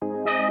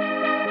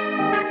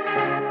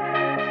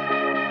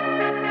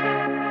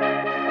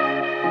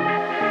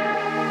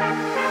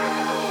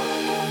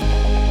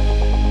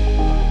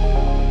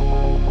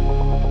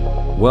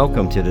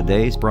Welcome to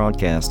today's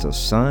broadcast of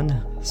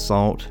Sun,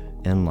 Salt,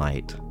 and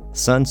Light.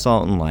 Sun,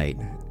 Salt, and Light,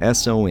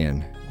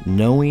 S-O-N,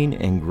 knowing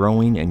and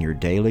growing in your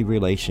daily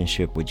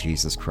relationship with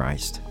Jesus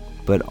Christ,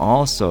 but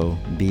also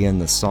being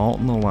the salt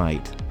and the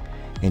light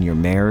in your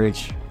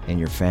marriage, in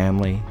your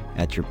family,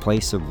 at your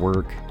place of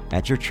work,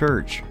 at your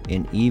church,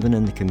 and even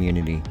in the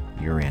community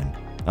you're in.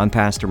 I'm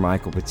Pastor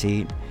Michael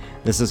Petit.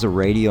 This is a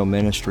radio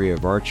ministry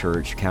of our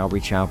church, Calvary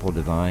Chapel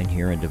Divine,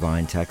 here in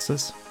Divine,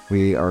 Texas.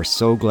 We are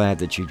so glad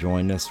that you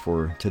joined us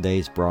for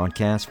today's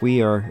broadcast.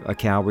 We are a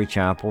Calvary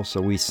Chapel,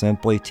 so we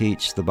simply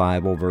teach the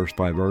Bible verse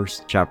by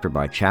verse, chapter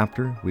by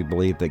chapter. We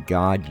believe that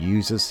God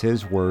uses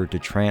His Word to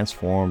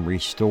transform,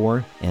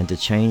 restore, and to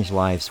change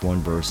lives one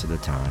verse at a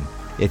time.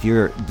 If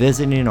you're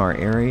visiting our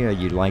area,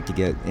 you'd like to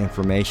get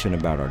information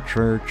about our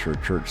church or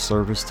church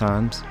service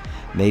times,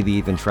 maybe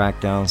even track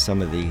down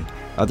some of the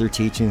other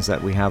teachings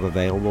that we have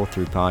available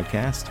through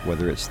podcast,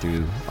 whether it's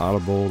through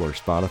Audible or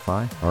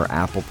Spotify or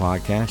Apple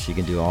Podcasts, you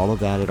can do all of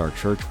that at our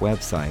church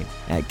website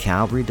at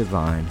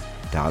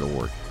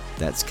calvarydivine.org.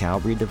 That's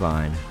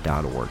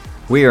calvarydivine.org.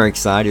 We are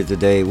excited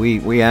today.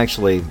 We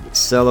actually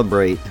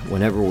celebrate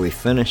whenever we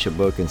finish a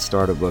book and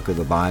start a book of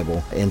the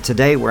Bible. And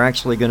today we're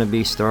actually going to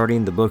be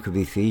starting the book of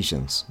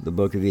Ephesians. The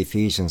book of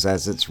Ephesians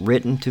as it's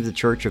written to the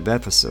church of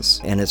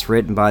Ephesus. And it's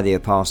written by the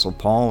Apostle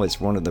Paul.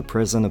 It's one of the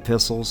prison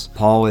epistles.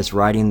 Paul is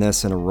writing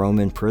this in a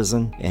Roman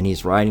prison, and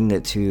he's writing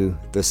it to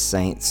the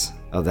saints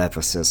of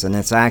Ephesus. And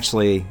it's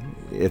actually,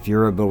 if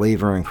you're a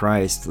believer in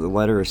Christ, the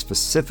letter is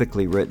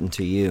specifically written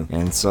to you.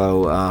 And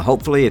so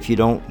hopefully if you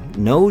don't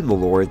know the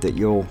Lord, that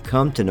you'll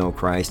come to know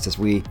Christ as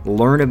we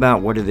learn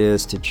about what it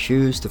is to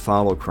choose to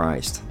follow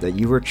Christ, that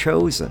you were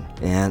chosen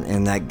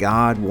and that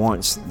God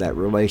wants that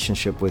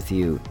relationship with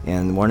you.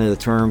 And one of the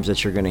terms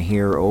that you're going to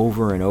hear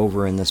over and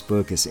over in this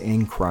book is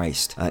in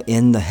Christ,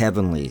 in the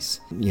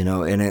heavenlies. You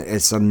know, and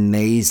it's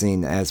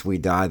amazing as we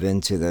dive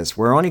into this.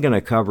 We're only going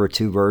to cover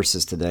 2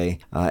 verses today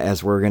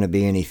as we're going to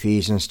be in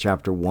Ephesians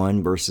chapter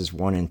 1, verses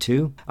 1 and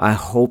 2. I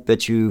hope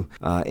that you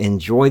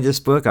enjoy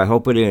this book. I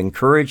hope it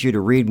encourage you to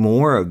read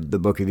more of the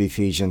book of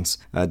Ephesians,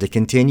 to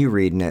continue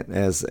reading it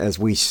as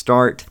we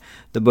start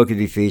the book of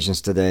Ephesians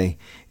today.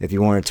 If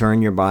you want to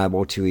turn your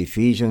Bible to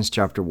Ephesians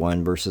chapter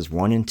 1, verses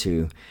 1 and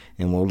 2,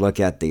 and we'll look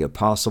at the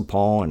Apostle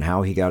Paul and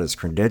how he got his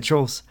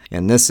credentials.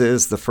 And this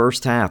is the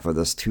first half of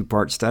this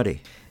 2-part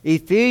study.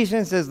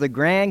 Ephesians is the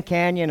Grand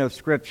Canyon of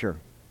Scripture.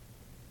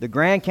 The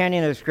Grand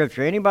Canyon of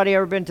Scripture. Anybody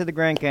ever been to the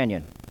Grand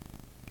Canyon?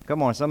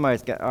 Come on,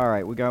 somebody's got, all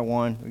right, we got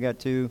 1, we got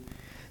 2.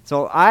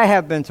 So I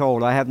have been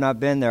told, I have not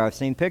been there, I've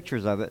seen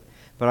pictures of it,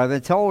 but I've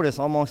been told it's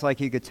almost like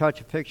you could touch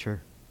a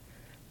picture,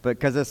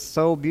 because it's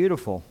so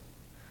beautiful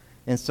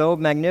and so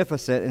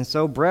magnificent and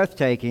so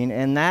breathtaking,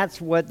 and that's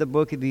what the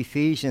book of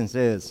Ephesians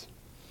is.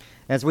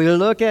 As we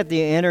look at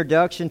the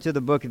introduction to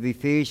the book of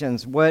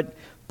Ephesians, what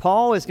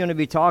Paul is going to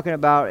be talking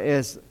about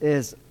is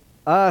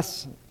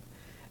us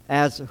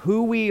as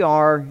who we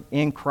are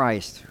in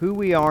Christ, who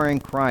we are in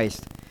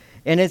Christ.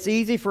 And it's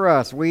easy for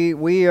us.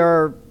 We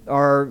are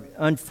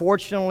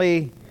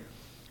unfortunately,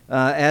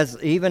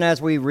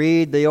 as we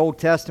read the Old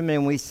Testament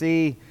and we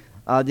see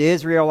the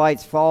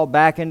Israelites fall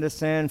back into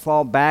sin,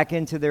 fall back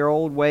into their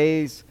old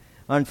ways.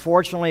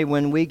 Unfortunately,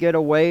 when we get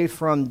away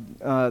from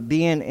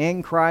being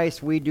in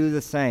Christ, we do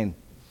the same.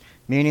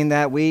 Meaning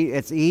that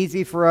it's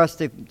easy for us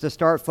to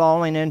start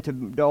falling into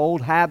the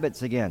old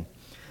habits again,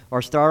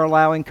 or start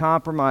allowing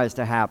compromise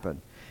to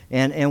happen.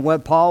 And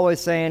what Paul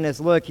is saying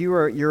is, look,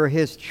 you're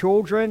his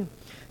children.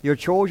 You're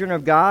children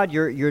of God.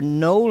 You're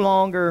no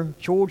longer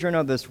children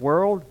of this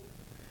world.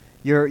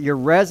 Your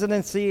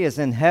residency is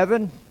in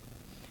heaven.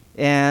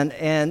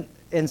 And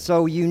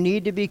so you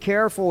need to be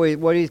careful.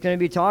 What he's going to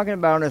be talking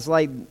about is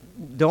like,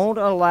 don't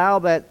allow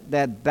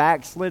that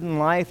backslidden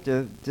life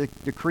to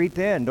creep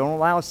in. Don't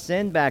allow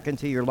sin back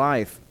into your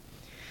life.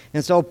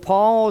 And so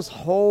Paul's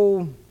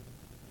whole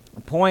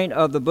point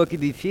of the book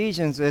of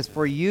Ephesians is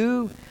for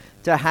you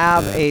to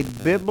have a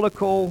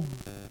biblical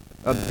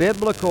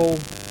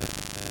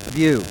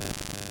view,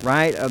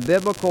 right? A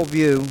biblical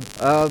view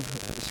of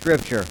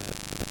Scripture.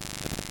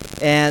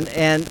 And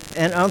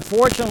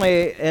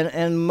unfortunately,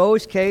 in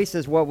most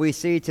cases, what we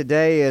see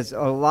today is a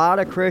lot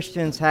of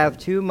Christians have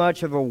too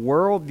much of a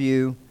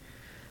worldview,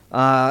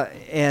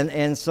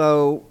 and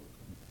so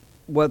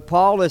what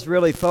Paul is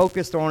really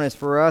focused on is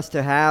for us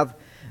to have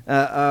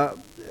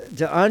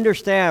to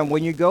understand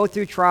when you go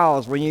through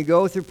trials, when you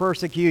go through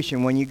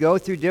persecution, when you go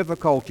through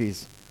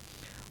difficulties,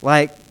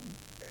 like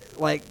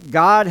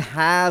God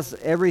has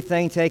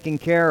everything taken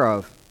care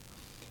of.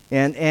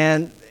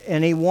 And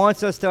he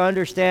wants us to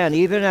understand,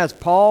 even as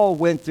Paul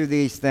went through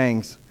these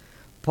things.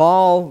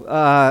 Paul,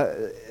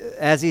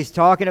 as he's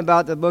talking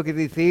about the book of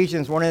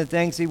Ephesians, one of the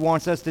things he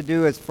wants us to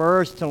do is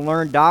first to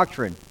learn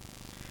doctrine,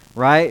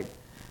 right?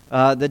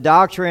 The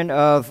doctrine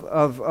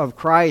of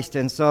Christ.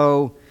 And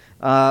so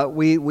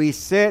we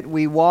sit,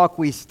 we walk,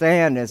 we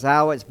stand is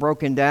how it's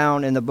broken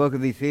down in the book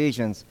of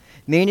Ephesians.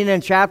 Meaning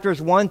in chapters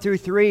 1 through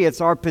 3,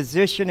 it's our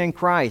position in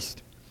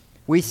Christ.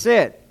 We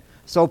sit.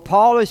 So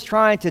Paul is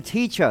trying to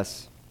teach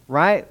us,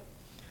 right?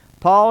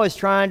 Paul is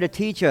trying to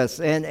teach us,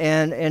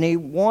 and he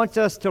wants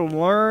us to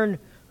learn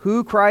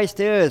who Christ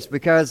is,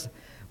 because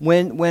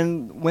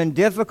when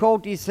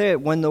difficulties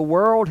hit, when the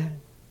world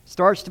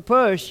starts to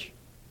push,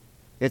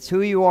 it's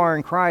who you are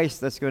in Christ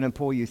that's going to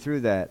pull you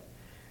through that.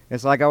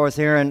 It's like I was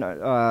hearing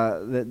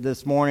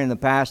this morning, the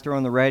pastor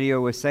on the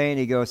radio was saying,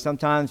 he goes,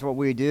 sometimes what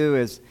we do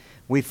is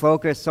we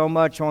focus so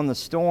much on the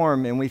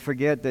storm and we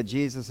forget that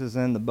Jesus is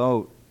in the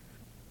boat.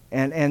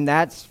 And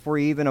that's for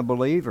even a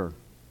believer.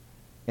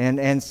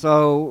 And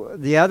so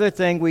the other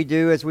thing we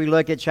do is we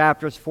look at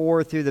chapters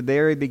 4 through the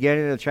very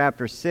beginning of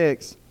chapter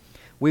 6.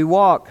 We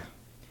walk.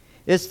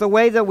 It's the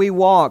way that we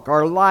walk,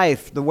 our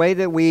life, the way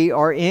that we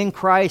are in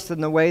Christ,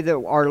 and the way that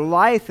our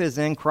life is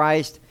in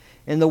Christ,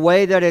 and the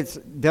way that it's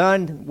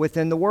done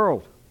within the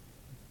world.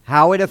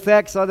 How it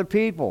affects other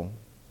people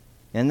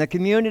in the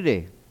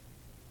community,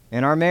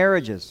 in our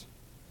marriages.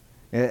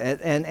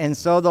 And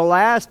so the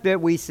last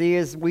bit we see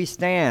is we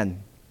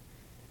stand.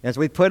 As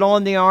we put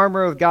on the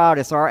armor of God,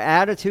 it's our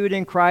attitude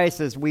in Christ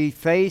as we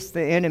face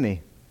the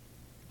enemy.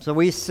 So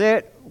we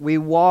sit, we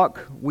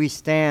walk, we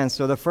stand.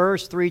 So the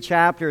first 3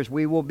 chapters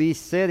we will be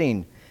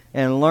sitting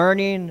and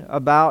learning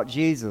about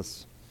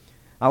Jesus.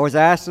 I was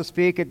asked to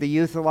speak at the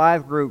Youth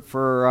Alive group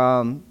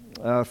for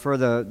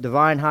the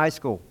Divine High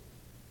School.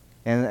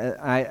 And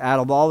out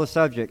of all the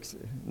subjects,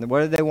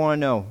 what did they want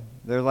to know?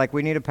 They're like,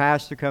 we need a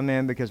pastor to come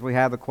in because we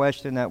have a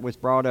question that was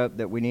brought up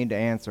that we need to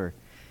answer.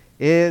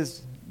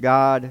 Is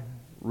God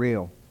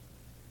real?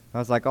 I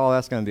was like, oh,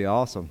 that's going to be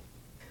awesome.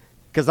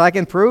 Because I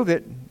can prove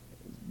it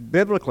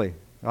biblically.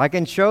 I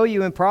can show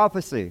you in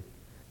prophecy.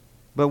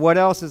 But what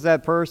else is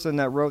that person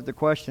that wrote the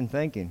question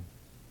thinking?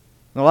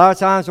 And a lot of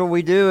times what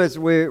we do is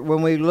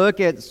when we look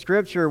at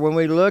Scripture, when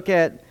we look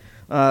at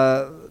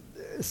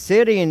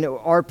sitting,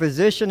 our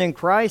position in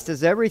Christ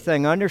is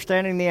everything.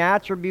 Understanding the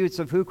attributes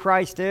of who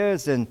Christ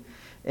is and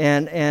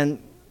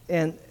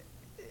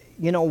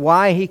you know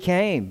why He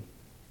came.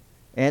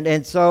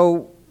 And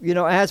so, you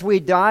know, as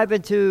we dive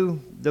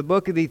into the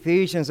book of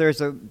Ephesians,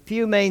 there's a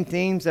few main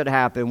themes that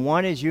happen.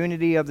 One is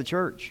unity of the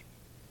church.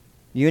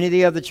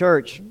 Unity of the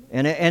church.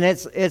 And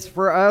it's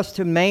for us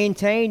to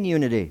maintain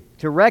unity,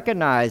 to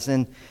recognize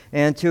and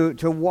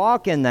to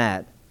walk in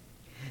that.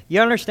 You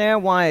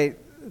understand why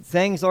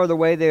things are the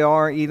way they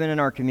are even in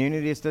our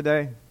communities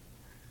today?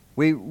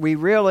 We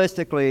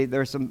realistically,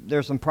 there's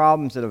some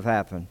problems that have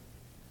happened.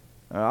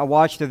 I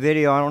watched a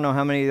video. I don't know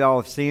how many of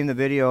y'all have seen the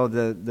video of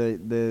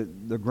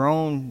the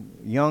grown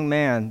young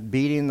man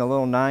beating the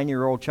little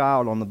 9-year-old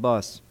child on the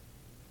bus.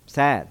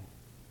 Sad.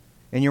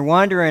 And you're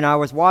wondering, I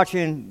was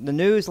watching the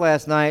news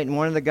last night, and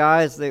one of the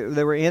guys, they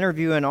were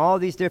interviewing all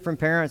these different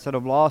parents that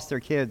have lost their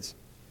kids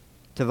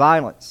to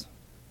violence.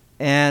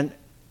 And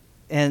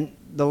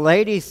the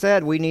lady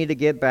said, we need to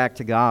get back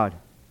to God.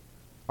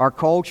 Our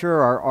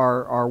culture,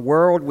 our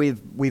world,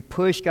 we've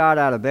pushed God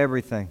out of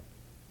everything.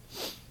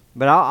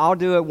 But I'll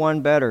do it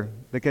one better,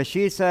 because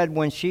she said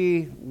when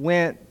she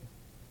went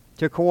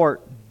to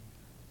court,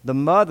 the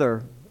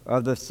mother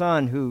of the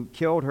son who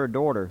killed her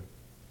daughter,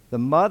 the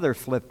mother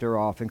flipped her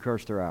off and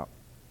cursed her out.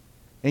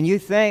 And you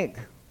think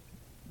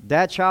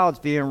that child's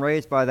being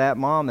raised by that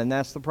mom, and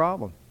that's the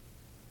problem.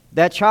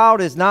 That child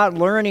is not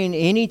learning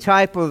any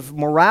type of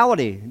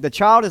morality. The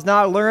child is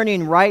not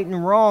learning right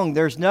and wrong.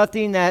 There's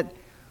nothing that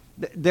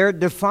they're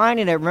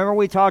defining it. Remember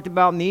we talked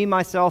about me,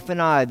 myself,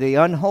 and I, the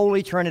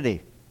unholy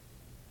trinity.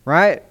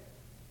 Right?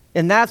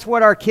 And that's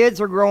what our kids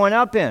are growing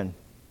up in.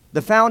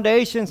 The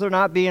foundations are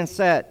not being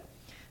set.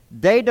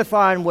 They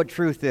define what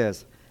truth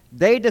is.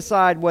 They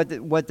decide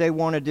what they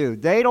want to do.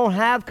 They don't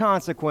have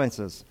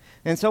consequences.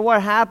 And so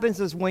what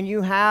happens is when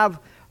you have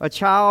a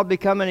child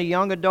becoming a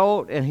young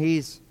adult and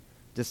he's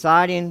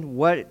deciding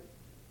what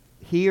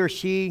he or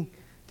she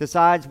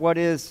decides what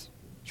is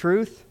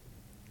truth,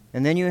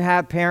 and then you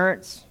have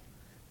parents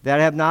that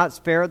have not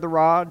spared the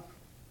rod,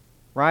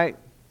 right?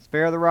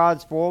 Spare the rod,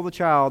 spoil the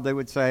child, they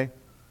would say.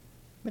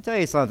 Let me tell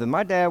you something.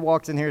 My dad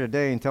walks in here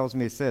today and tells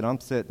me to sit. I'm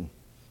sitting.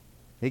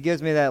 He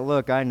gives me that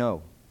look, I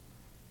know.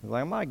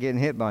 Like, I'm not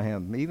getting hit by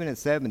him, even at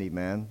 70,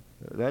 man.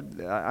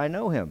 I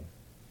know him.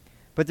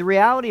 But the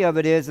reality of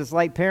it is, it's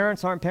like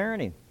parents aren't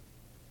parenting.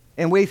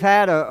 And we've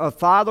had a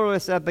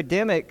fatherless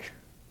epidemic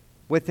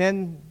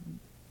within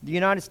the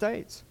United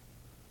States.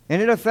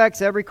 And it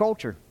affects every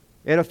culture.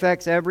 It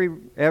affects every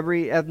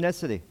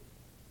ethnicity.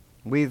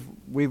 We've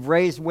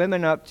raised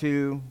women up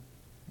to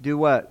do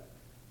what?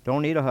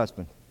 Don't need a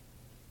husband.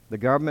 The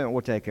government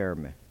will take care of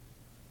me.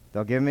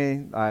 They'll give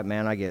me,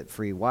 I get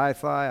free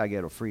Wi-Fi, I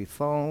get a free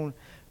phone,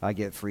 I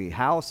get free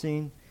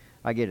housing,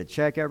 I get a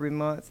check every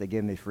month, they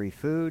give me free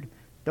food.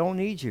 Don't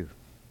need you.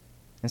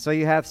 And so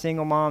you have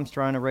single moms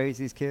trying to raise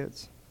these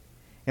kids.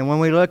 And when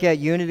we look at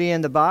unity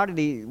in the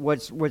body,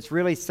 what's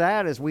really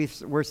sad is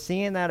we're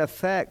seeing that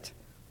affect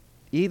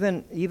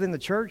even the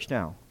church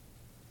now.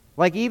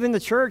 Like even the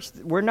church,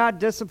 we're not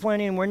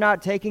disciplining, we're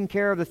not taking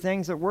care of the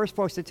things that we're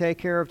supposed to take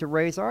care of to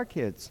raise our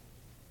kids.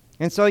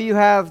 And so you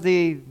have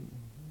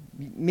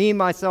me,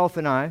 myself,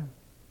 and I.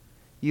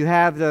 You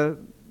have the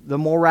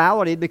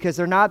morality, because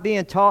they're not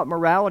being taught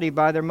morality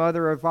by their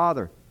mother or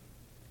father.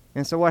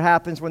 And so what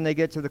happens when they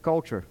get to the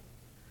culture?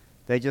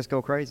 They just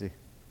go crazy.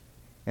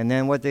 And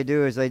then what they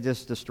do is they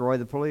just destroy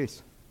the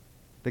police.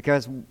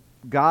 Because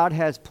God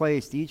has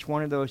placed each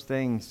one of those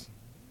things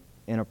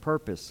in a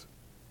purpose.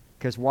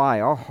 Because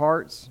why? Our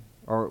hearts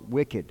are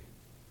wicked.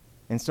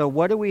 And so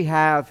what do we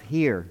have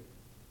here?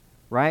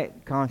 Right?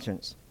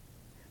 Conscience.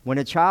 When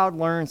a child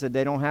learns that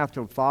they don't have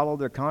to follow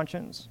their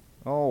conscience,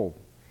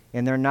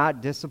 and they're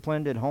not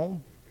disciplined at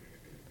home,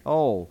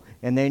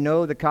 and they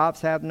know the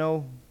cops have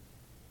no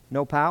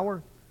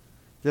power,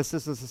 this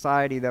is the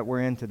society that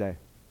we're in today.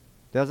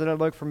 Doesn't it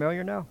look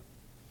familiar now?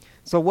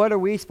 So what are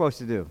we supposed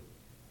to do?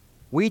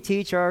 We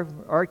teach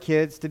our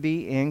kids to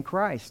be in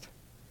Christ.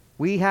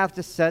 We have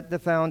to set the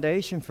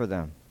foundation for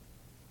them.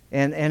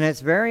 And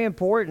it's very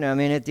important. I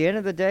mean, at the end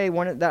of the day,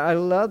 I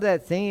love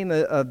that theme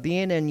of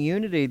being in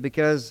unity,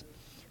 because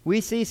we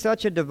see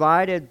such a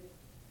divided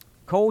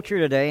culture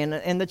today,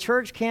 and the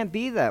church can't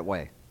be that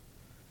way.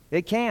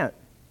 It can't.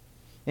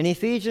 In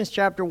Ephesians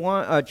chapter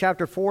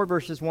 4,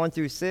 verses 1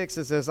 through 6,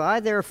 it says, I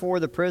therefore,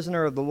 the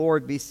prisoner of the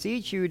Lord,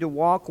 beseech you to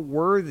walk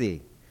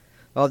worthy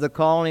of the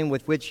calling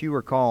with which you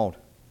were called,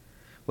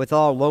 with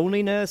all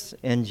lowliness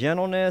and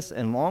gentleness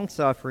and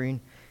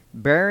long-suffering,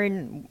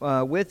 bearing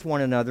with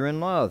one another in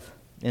love,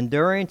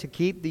 enduring to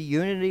keep the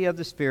unity of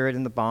the Spirit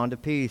in the bond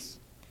of peace.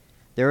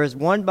 There is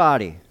one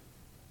body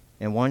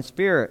and one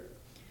Spirit,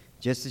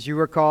 just as you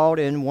were called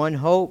in one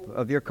hope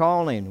of your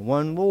calling,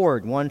 one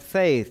Lord, one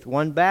faith,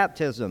 one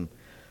baptism,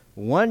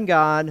 one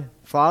God,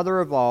 Father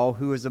of all,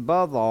 who is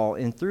above all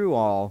and through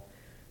all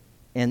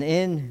and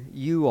in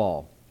you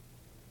all.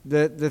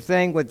 The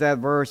thing with that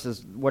verse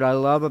is, what I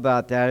love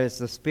about that is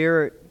the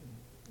Spirit,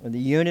 the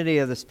unity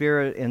of the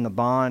Spirit in the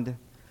bond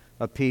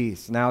of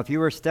peace. Now, if you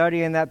were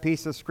studying that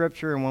piece of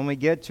Scripture, and when we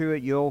get to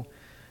it,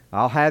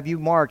 I'll have you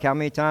mark how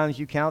many times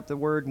you count the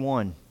word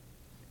one.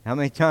 How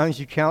many times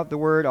you count the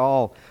word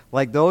all.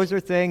 Like, those are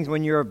things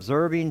when you're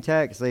observing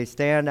text, they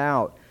stand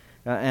out.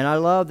 And I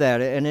love that.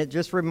 And it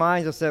just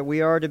reminds us that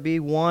we are to be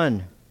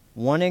one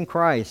in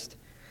Christ.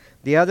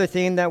 The other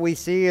theme that we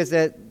see is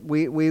that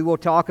we will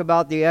talk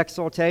about the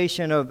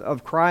exaltation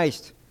of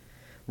Christ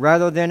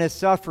rather than his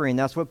suffering.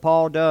 That's what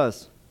Paul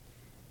does.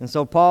 And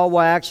so Paul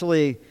will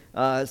actually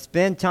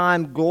spend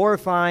time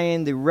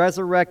glorifying the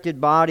resurrected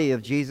body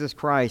of Jesus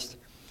Christ,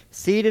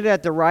 seated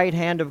at the right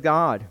hand of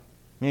God.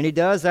 And he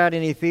does that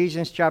in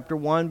Ephesians chapter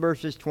 1,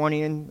 verses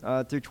 20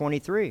 through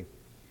 23.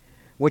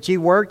 Which he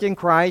worked in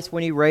Christ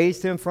when he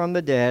raised him from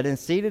the dead and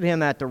seated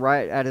him at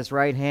his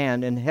right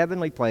hand in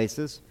heavenly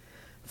places,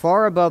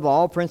 far above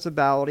all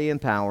principality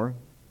and power,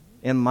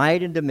 and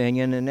might and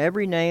dominion, and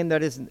every name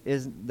that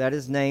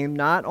is named,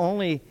 not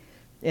only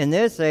in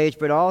this age,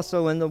 but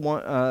also in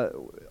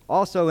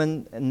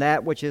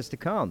that which is to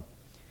come.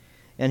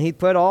 And he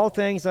put all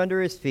things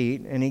under his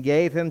feet, and he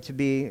gave him to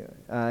be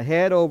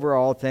head over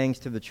all things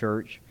to the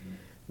church,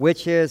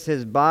 which is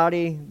his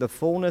body, the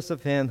fullness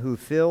of him who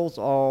fills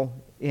all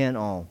in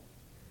all.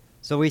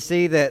 So we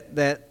see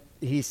that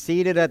he's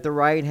seated at the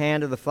right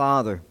hand of the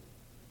Father.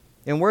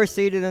 And we're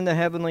seated in the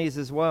heavenlies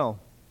as well.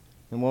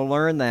 And we'll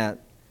learn that.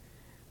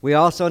 We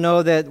also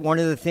know that one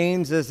of the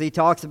themes is he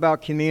talks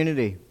about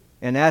community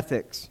and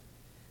ethics.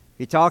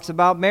 He talks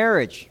about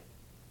marriage.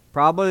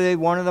 Probably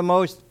one of the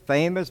most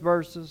famous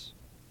verses,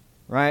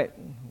 right?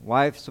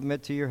 Wives,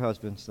 submit to your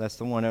husbands. That's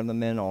the one that the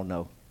men all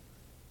know.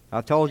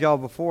 I've told y'all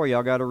before,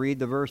 y'all got to read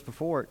the verse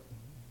before it,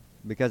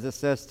 because it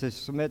says to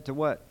submit to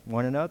what?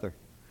 One another.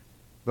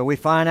 But we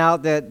find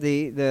out that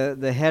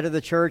the head of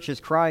the church is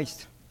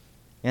Christ,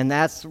 and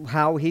that's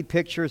how he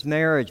pictures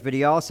marriage. But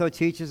he also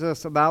teaches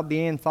us about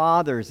being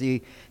fathers.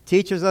 He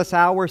teaches us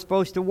how we're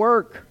supposed to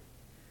work.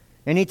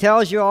 And he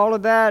tells you all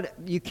of that.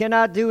 You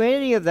cannot do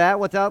any of that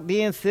without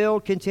being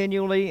filled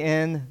continually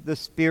in the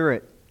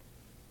Spirit.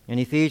 In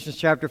Ephesians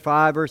chapter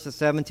 5, verses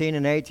 17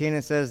 and 18,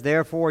 it says,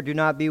 Therefore do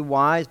not be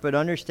wise, but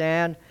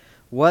understand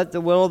what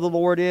the will of the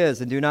Lord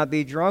is, and do not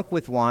be drunk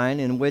with wine,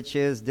 in which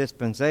is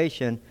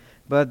dispensation,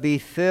 but be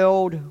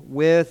filled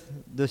with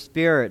the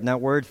Spirit. And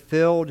that word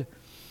filled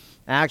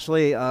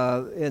actually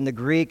in the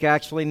Greek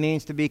actually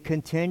means to be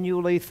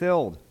continually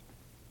filled.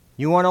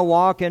 You want to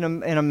walk in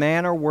a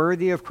manner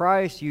worthy of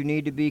Christ, you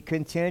need to be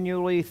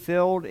continually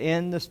filled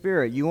in the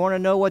Spirit. You want to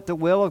know what the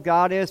will of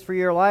God is for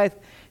your life,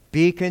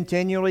 be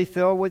continually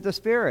filled with the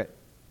Spirit.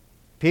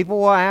 People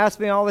will ask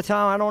me all the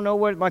time, I don't know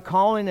what my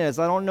calling is.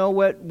 I don't know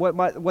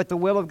what the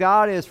will of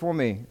God is for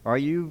me. Are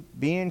you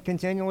being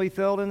continually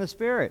filled in the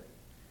Spirit?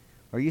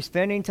 Are you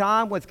spending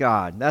time with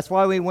God? That's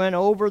why we went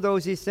over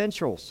those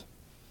essentials.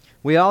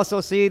 We also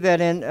see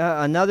that in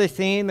another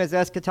theme is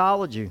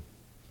eschatology.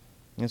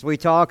 As we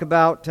talk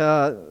about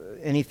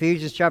in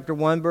Ephesians chapter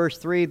 1, verse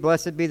 3,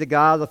 Blessed be the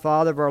God, the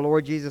Father of our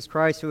Lord Jesus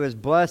Christ, who has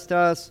blessed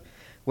us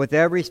with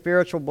every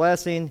spiritual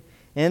blessing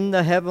in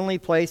the heavenly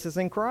places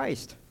in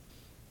Christ.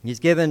 He's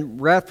given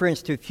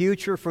reference to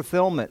future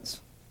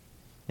fulfillments,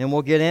 and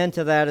we'll get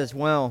into that as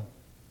well.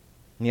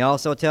 And he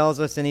also tells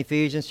us in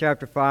Ephesians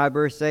chapter 5,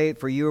 verse 8,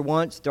 For you were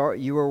once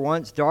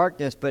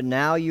darkness, but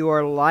now you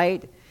are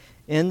light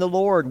in the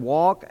Lord.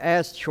 Walk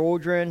as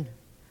children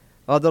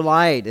of the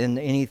light. In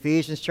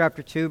Ephesians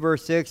chapter 2,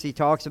 verse 6, he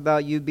talks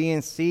about you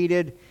being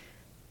seated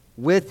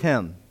with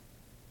him.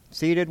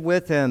 Seated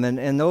with him.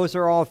 And those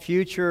are all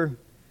future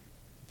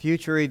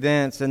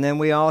events. And then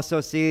we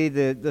also see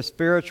the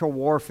spiritual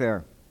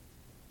warfare.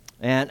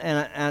 And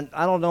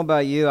I don't know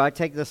about you, I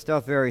take this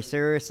stuff very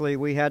seriously.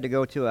 We had to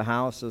go to a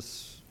house.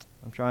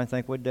 I'm trying to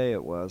think what day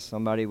it was.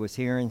 Somebody was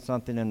hearing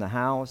something in the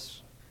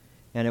house,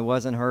 and it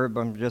wasn't heard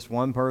from just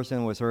one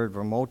person. It was heard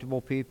from multiple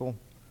people,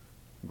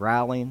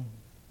 growling.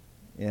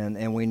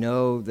 And we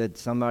know that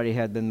somebody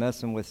had been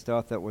messing with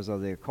stuff that was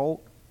of the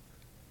occult.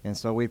 And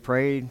so we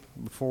prayed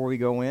before we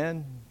go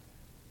in.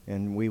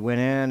 And we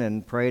went in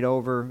and prayed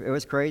over. It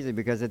was crazy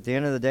because at the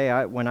end of the day,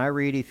 when I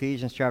read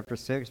Ephesians chapter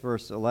 6,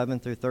 verse 11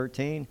 through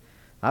 13,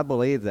 I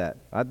believe that.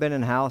 I've been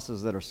in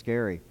houses that are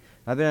scary.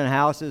 I've been in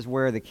houses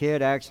where the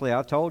kid actually,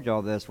 I've told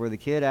y'all this, where the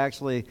kid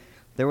actually,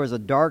 there was a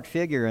dark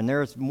figure, and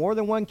there's more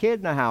than one kid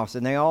in the house,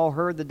 and they all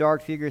heard the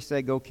dark figure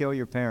say, go kill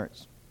your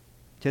parents,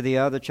 to the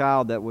other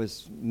child that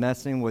was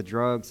messing with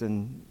drugs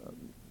and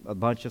a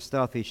bunch of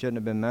stuff he shouldn't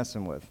have been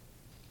messing with.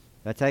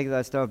 I take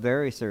that stuff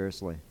very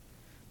seriously.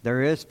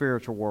 There is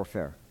spiritual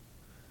warfare.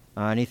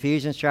 In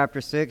Ephesians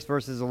chapter 6,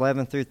 verses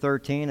 11 through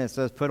 13, it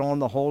says, put on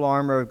the whole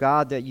armor of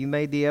God that you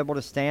may be able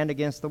to stand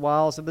against the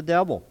wiles of the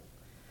devil.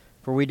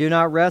 For we do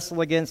not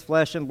wrestle against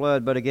flesh and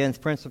blood, but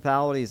against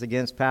principalities,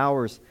 against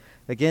powers,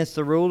 against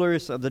the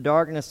rulers of the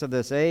darkness of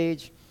this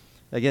age,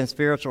 against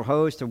spiritual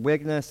hosts of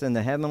wickedness in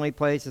the heavenly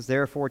places.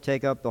 Therefore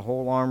take up the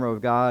whole armor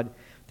of God,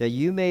 that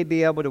you may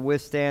be able to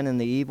withstand in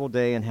the evil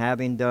day, and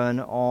having done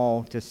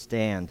all to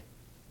stand.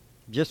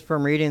 Just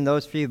from reading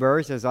those few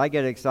verses, I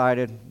get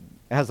excited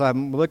as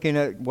I'm looking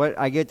at what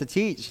I get to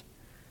teach.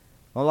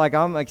 Well,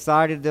 I'm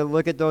excited to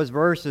look at those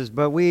verses,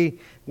 but we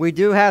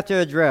do have to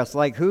address,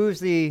 who's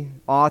the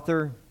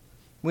author?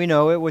 We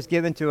know it was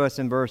given to us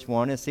in verse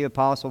 1. It's the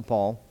Apostle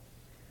Paul.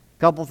 A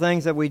couple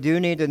things that we do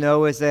need to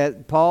know is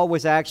that Paul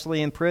was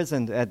actually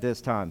imprisoned at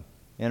this time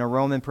in a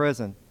Roman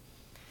prison.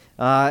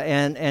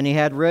 And he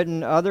had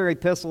written other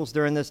epistles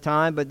during this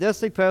time, but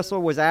this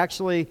epistle was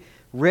actually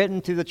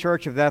written to the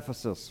church of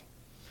Ephesus.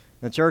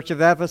 The church of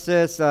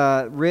Ephesus,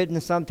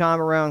 written sometime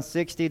around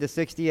 60 to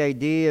 60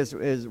 A.D.,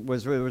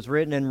 was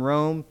written in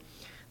Rome.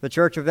 The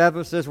church of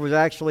Ephesus was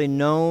actually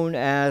known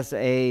as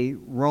a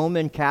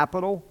Roman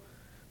capital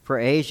for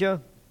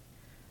Asia,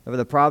 of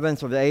the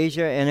province of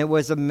Asia, and it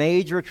was a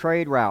major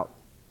trade route.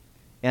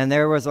 And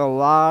there was a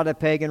lot of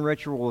pagan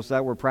rituals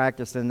that were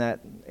practiced in that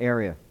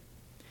area,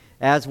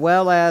 as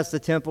well as the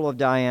temple of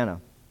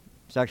Diana,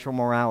 sexual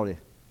morality,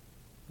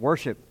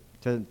 worship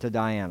to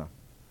Diana.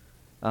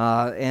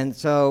 And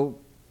so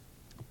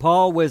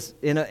Paul was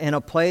in a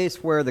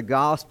place where the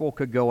gospel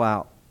could go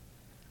out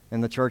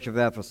in the church of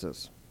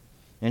Ephesus.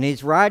 And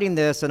he's writing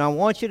this, and I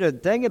want you to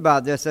think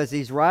about this as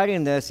he's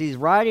writing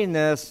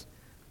this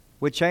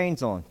with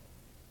chains on.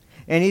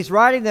 And he's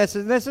writing this,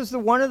 and this is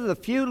one of the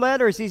few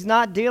letters he's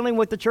not dealing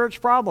with the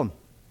church problem.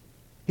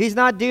 He's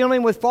not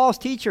dealing with false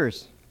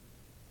teachers.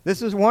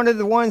 This is one of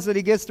the ones that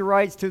he gets to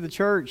write to the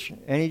church.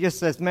 And he just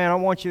says, man, I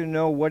want you to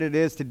know what it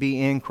is to be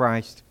in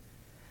Christ.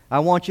 I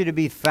want you to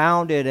be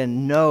founded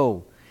and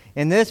know.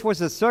 And this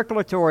was a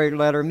circulatory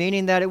letter,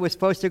 meaning that it was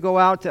supposed to go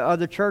out to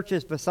other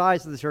churches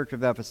besides the church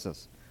of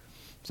Ephesus.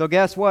 So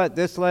guess what?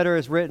 This letter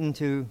is written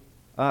to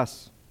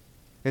us.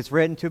 It's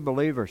written to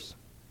believers,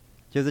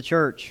 to the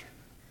church.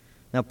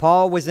 Now,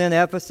 Paul was in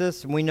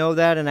Ephesus, and we know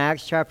that in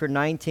Acts chapter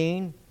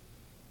 19.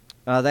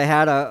 They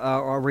had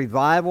a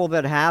revival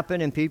that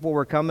happened, and people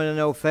were coming to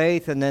know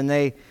faith, and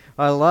then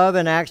I love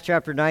in Acts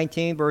chapter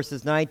 19,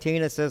 verses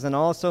 19, it says, and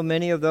also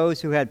many of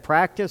those who had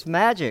practiced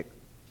magic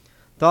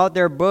thought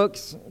their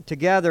books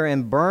together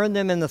and burned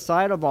them in the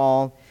sight of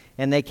all,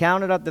 and they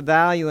counted up the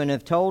value and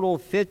have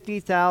totaled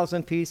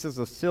 50,000 pieces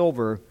of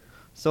silver.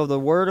 So the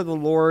word of the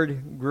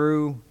Lord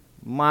grew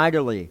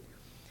mightily.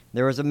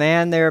 There was a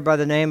man there by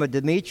the name of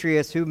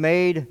Demetrius who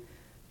made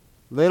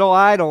little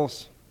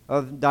idols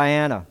of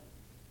Diana.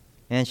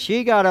 And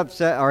he got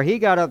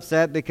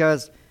upset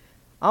because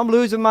I'm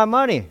losing my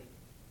money.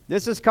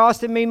 This is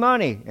costing me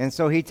money. And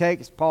so he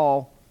takes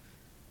Paul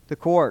to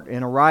court,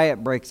 and a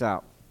riot breaks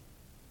out.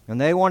 And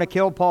they want to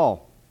kill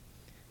Paul.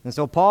 And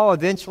so Paul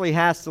eventually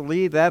has to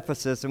leave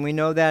Ephesus, and we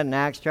know that in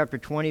Acts chapter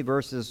 20,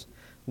 verses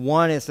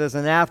 1. It says,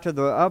 and after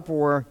the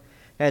uproar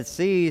had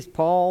ceased,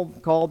 Paul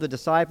called the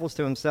disciples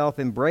to himself,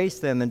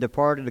 embraced them, and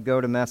departed to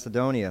go to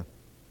Macedonia.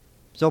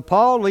 So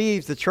Paul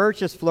leaves, the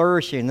church is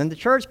flourishing, and the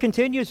church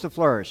continues to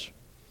flourish.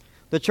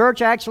 The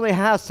church actually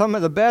has some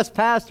of the best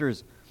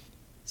pastors.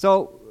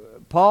 So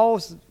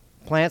Paul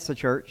plants the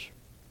church,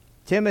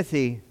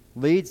 Timothy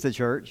leads the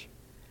church,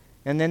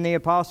 and then the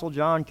Apostle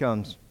John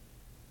comes.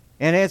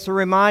 And it's a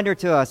reminder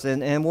to us,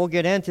 and we'll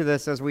get into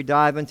this as we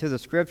dive into the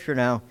Scripture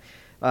now,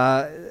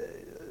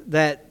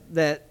 that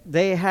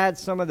they had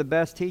some of the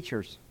best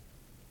teachers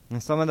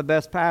and some of the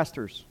best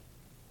pastors.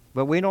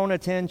 But we don't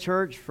attend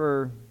church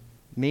for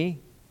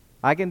me.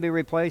 I can be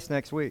replaced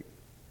next week.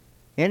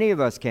 Any of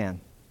us can.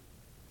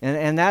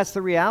 And that's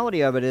the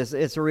reality of it.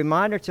 It's a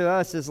reminder to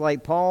us, is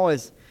like Paul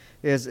is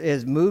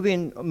is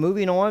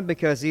moving on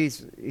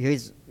because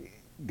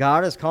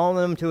God is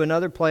calling him to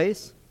another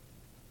place.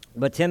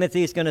 But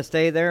Timothy's going to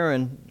stay there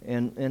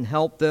and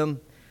help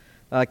them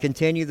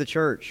continue the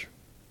church.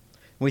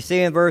 We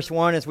see in verse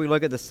 1, as we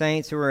look at the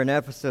saints who are in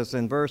Ephesus,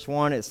 in verse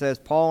 1 it says,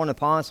 Paul, an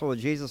apostle of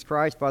Jesus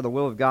Christ by the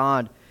will of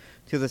God,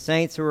 to the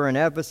saints who are in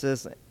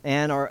Ephesus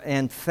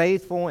and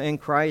faithful in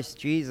Christ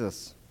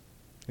Jesus.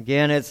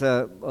 Again, it's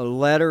a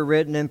letter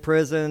written in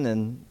prison,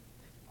 and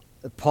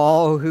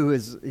Paul, who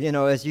is,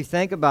 as you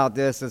think about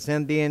this, as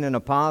him being an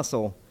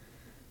apostle,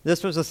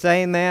 this was the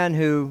same man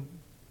who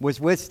was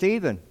with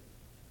Stephen.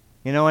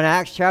 In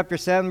Acts chapter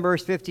 7,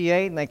 verse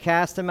 58, and they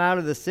cast him out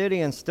of the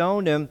city and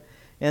stoned him,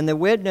 and the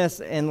witness,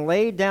 and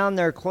laid down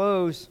their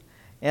clothes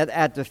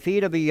at the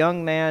feet of a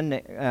young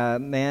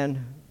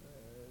man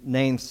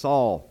named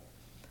Saul.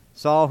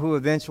 Saul, who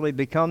eventually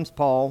becomes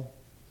Paul.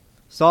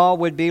 Saul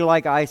would be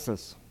like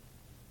ISIS,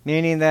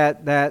 meaning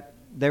that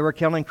they were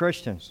killing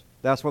Christians.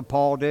 That's what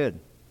Paul did.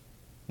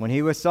 When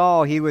he was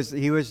Saul, he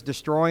was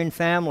destroying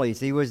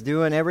families. He was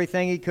doing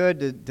everything he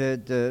could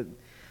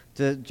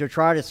to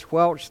try to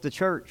squelch the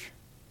church.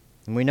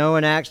 And we know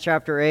in Acts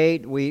chapter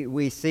 8,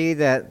 we see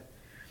that,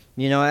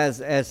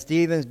 as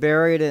Stephen's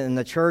buried and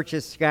the church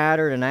is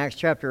scattered, in Acts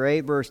chapter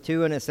 8, verse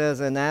 2, and it says,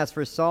 and as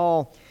for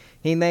Saul,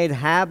 he made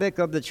havoc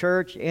of the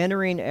church,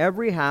 entering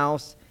every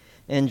house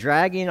and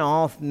dragging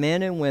off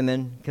men and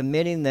women,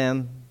 committing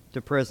them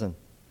to prison.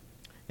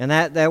 And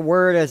that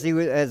word, as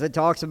it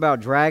talks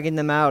about dragging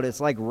them out,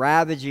 it's like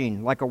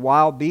ravaging, like a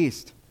wild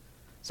beast.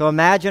 So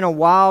imagine a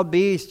wild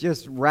beast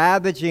just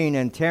ravaging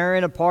and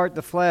tearing apart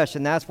the flesh.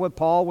 And that's what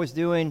Paul was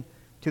doing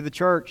to the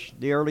church,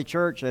 the early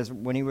church,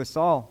 when he was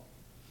Saul.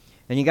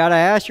 And you got to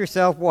ask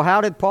yourself, well,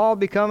 how did Paul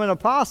become an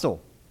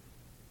apostle?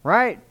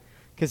 Right?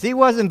 Because he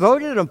wasn't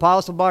voted an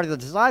apostle by the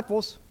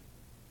disciples.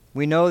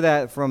 We know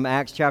that from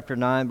Acts chapter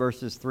 9,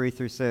 verses 3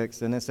 through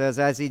 6. And it says,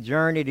 as he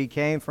journeyed, he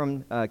came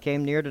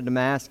near to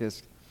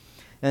Damascus.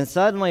 And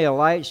suddenly a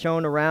light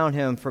shone around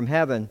him from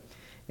heaven.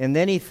 And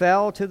then he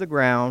fell to the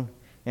ground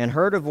and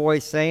heard a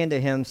voice saying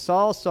to him,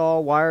 Saul,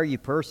 Saul, why are you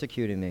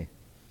persecuting me?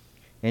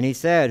 And he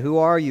said, who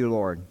are you,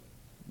 Lord?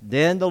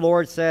 Then the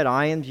Lord said,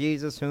 I am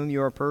Jesus whom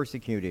you are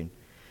persecuting.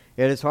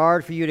 It is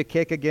hard for you to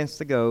kick against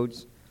the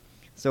goads.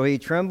 So he,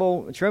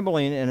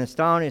 trembling and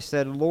astonished,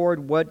 said,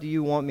 Lord, what do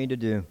you want me to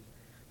do?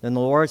 Then the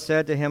Lord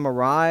said to him,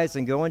 arise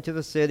and go into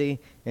the city,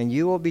 and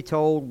you will be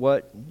told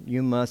what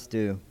you must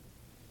do.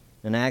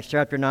 In Acts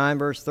chapter 9,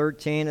 verse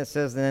 13, it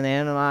says, then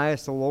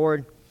Ananias, the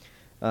Lord,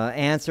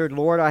 answered,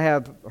 Lord, I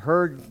have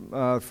heard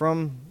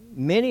from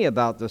many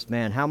about this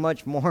man, how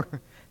much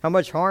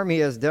harm he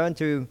has done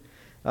to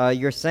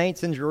your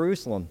saints in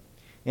Jerusalem.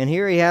 And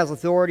here he has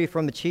authority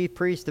from the chief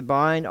priest to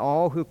bind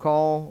all who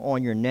call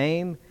on your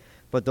name.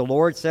 But the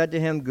Lord said to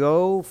him,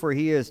 go, for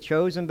he is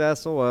chosen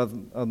vessel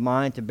of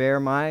mine to bear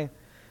my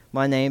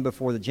name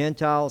before the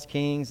Gentiles,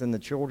 kings, and the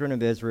children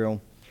of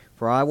Israel.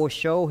 For I will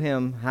show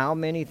him how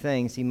many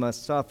things he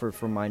must suffer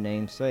for my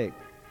name's sake.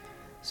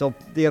 So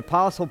the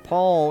Apostle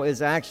Paul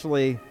is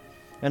actually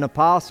an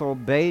apostle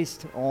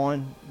based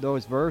on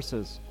those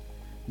verses.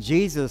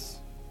 Jesus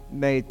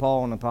made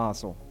Paul an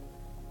apostle.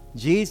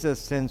 Jesus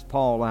sends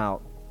Paul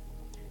out.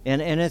 And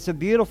it's a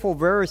beautiful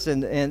verse,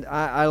 and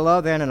I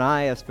love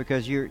Ananias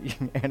because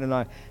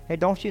Ananias, hey,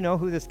 don't you know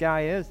who this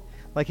guy is?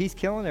 Like, he's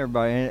killing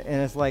everybody.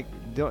 And it's like,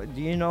 do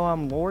you know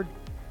I'm Lord?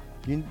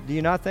 Do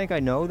you not think I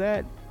know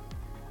that?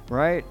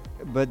 Right?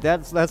 But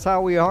that's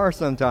how we are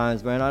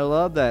sometimes, man. I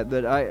love that.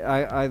 But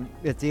I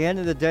at the end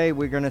of the day,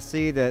 we're going to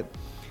see that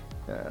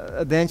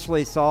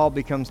eventually Saul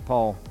becomes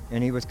Paul,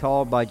 and he was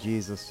called by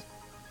Jesus.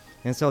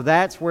 And so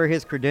that's where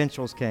his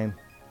credentials came.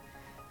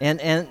 And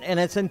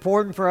it's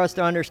important for us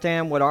to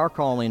understand what our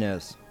calling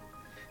is.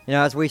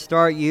 As we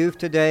start youth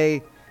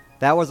today,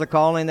 that was a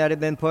calling that had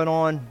been put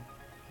on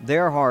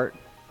their heart.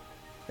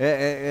 It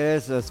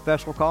is a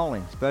special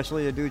calling,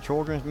 especially to do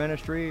children's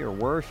ministry or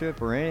worship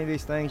or any of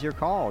these things you're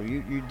called.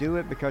 You do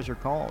it because you're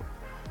called.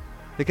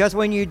 Because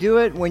when you do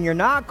it, when you're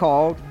not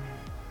called,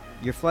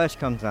 your flesh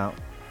comes out.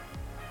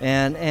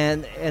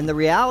 And the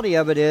reality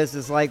of it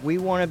is like we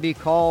want to be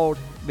called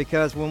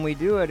because when we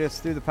do it, it's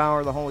through the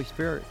power of the Holy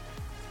Spirit.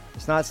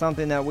 It's not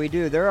something that we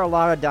do. There are a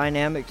lot of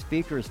dynamic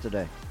speakers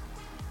today.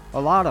 A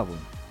lot of them.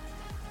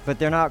 But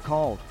they're not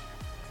called.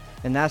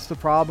 And that's the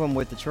problem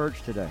with the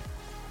church today.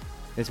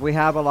 Is we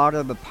have a lot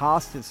of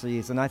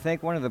apostasies, and I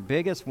think one of the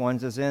biggest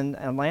ones is in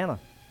Atlanta,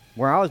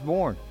 where I was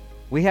born.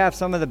 We have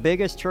some of the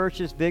biggest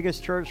churches,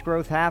 biggest church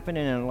growth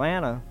happening in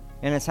Atlanta,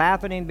 and it's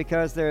happening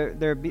because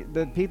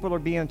the people are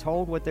being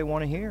told what they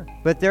want to hear.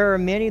 But there are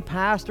many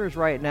pastors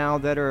right now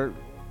that are,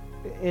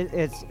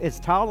 it's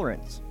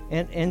tolerance.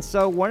 And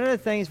so one of the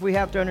things we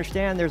have to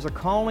understand, there's a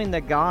calling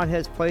that God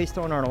has placed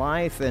on our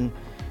life, and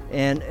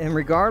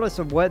regardless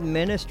of what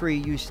ministry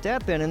you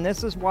step in, and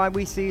this is why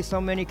we see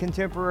so many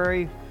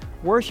contemporary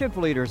worship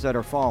leaders that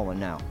are fallen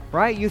now,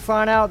 right? You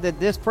find out that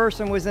this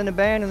person was in the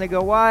band and they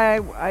go, why,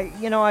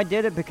 I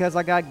did it because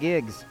I got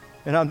gigs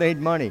and I made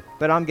money,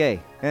 but I'm gay.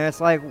 And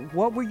it's like,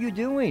 what were you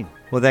doing?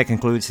 Well, that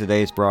concludes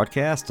today's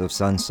broadcast of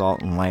Sun,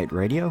 Salt, and Light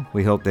Radio.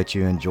 We hope that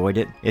you enjoyed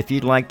it. If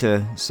you'd like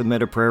to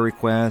submit a prayer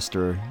request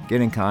or get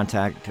in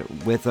contact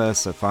with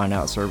us or find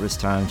out service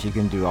times, you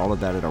can do all of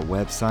that at our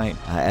website,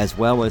 as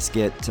well as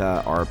get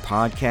our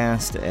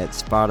podcast at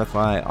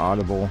Spotify,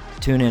 Audible,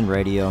 TuneIn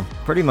Radio,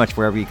 pretty much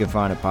wherever you can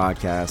find a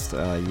podcast.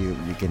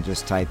 You can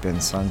just type in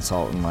Sun,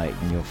 Salt, and Light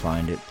and you'll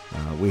find it.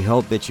 We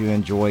hope that you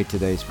enjoyed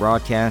today's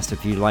broadcast.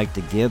 If you'd like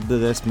to give to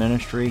this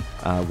ministry,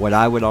 what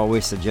I would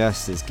always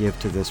suggest is give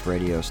to this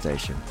radio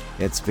station.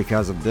 It's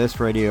because of this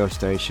radio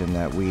station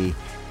that we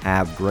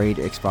have great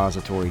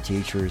expository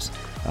teachers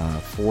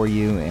for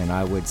you, and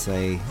I would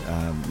say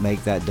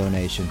make that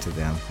donation to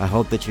them. I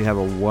hope that you have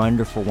a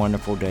wonderful,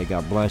 wonderful day.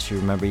 God bless you.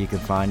 Remember, you can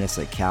find us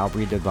at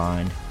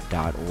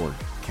calvarydivine.org.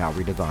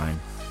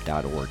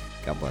 calvarydivine.org.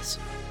 God bless.